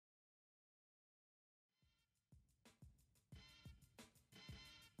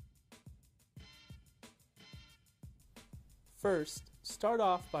First, start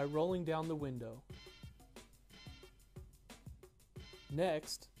off by rolling down the window.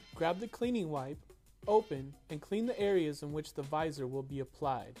 Next, grab the cleaning wipe, open, and clean the areas in which the visor will be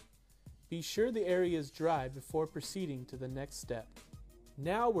applied. Be sure the area is dry before proceeding to the next step.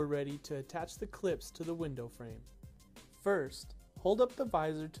 Now we're ready to attach the clips to the window frame. First, hold up the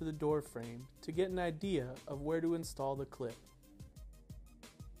visor to the door frame to get an idea of where to install the clip.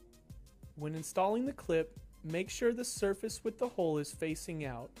 When installing the clip, make sure the surface with the hole is facing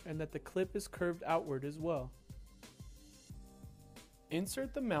out and that the clip is curved outward as well.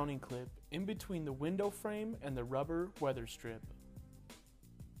 Insert the mounting clip in between the window frame and the rubber weather strip.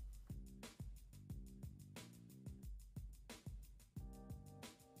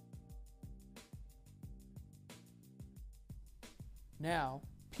 Now,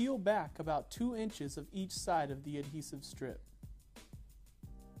 peel back about 2 inches of each side of the adhesive strip.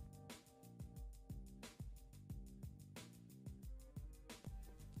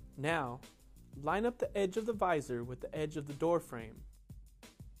 Now, line up the edge of the visor with the edge of the door frame.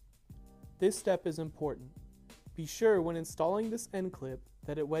 This step is important. Be sure when installing this end clip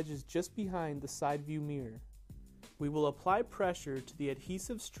that it wedges just behind the side view mirror. We will apply pressure to the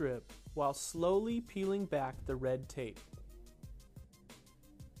adhesive strip while slowly peeling back the red tape.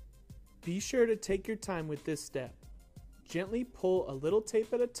 Be sure to take your time with this step. Gently pull a little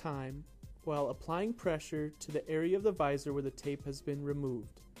tape at a time while applying pressure to the area of the visor where the tape has been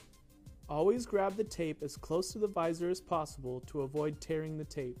removed. Always grab the tape as close to the visor as possible to avoid tearing the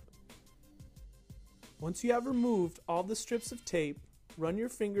tape. Once you have removed all the strips of tape, run your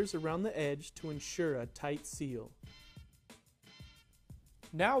fingers around the edge to ensure a tight seal.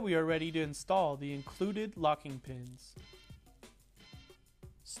 Now we are ready to install the included locking pins.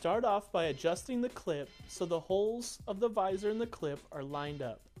 Start off by adjusting the clip so the holes of the visor and the clip are lined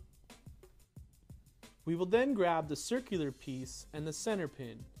up. We will then grab the circular piece and the center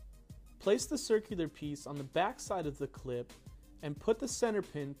pin. Place the circular piece on the back side of the clip and put the center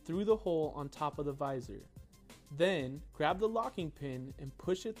pin through the hole on top of the visor. Then, grab the locking pin and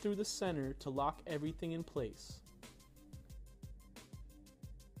push it through the center to lock everything in place.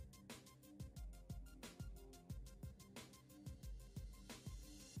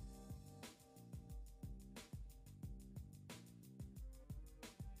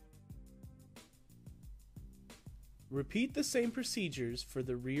 Repeat the same procedures for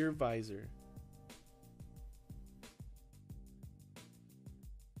the rear visor.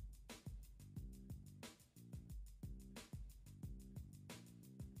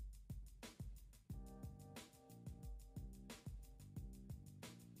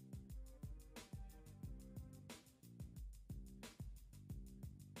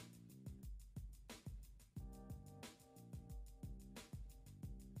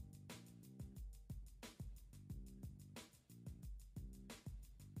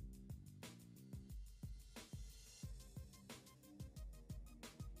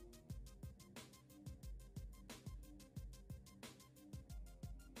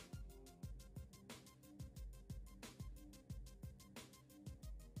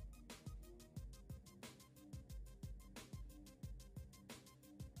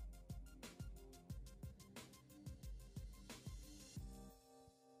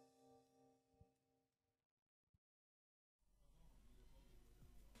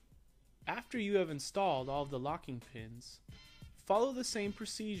 After you have installed all of the locking pins, follow the same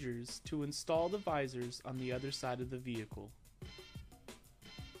procedures to install the visors on the other side of the vehicle.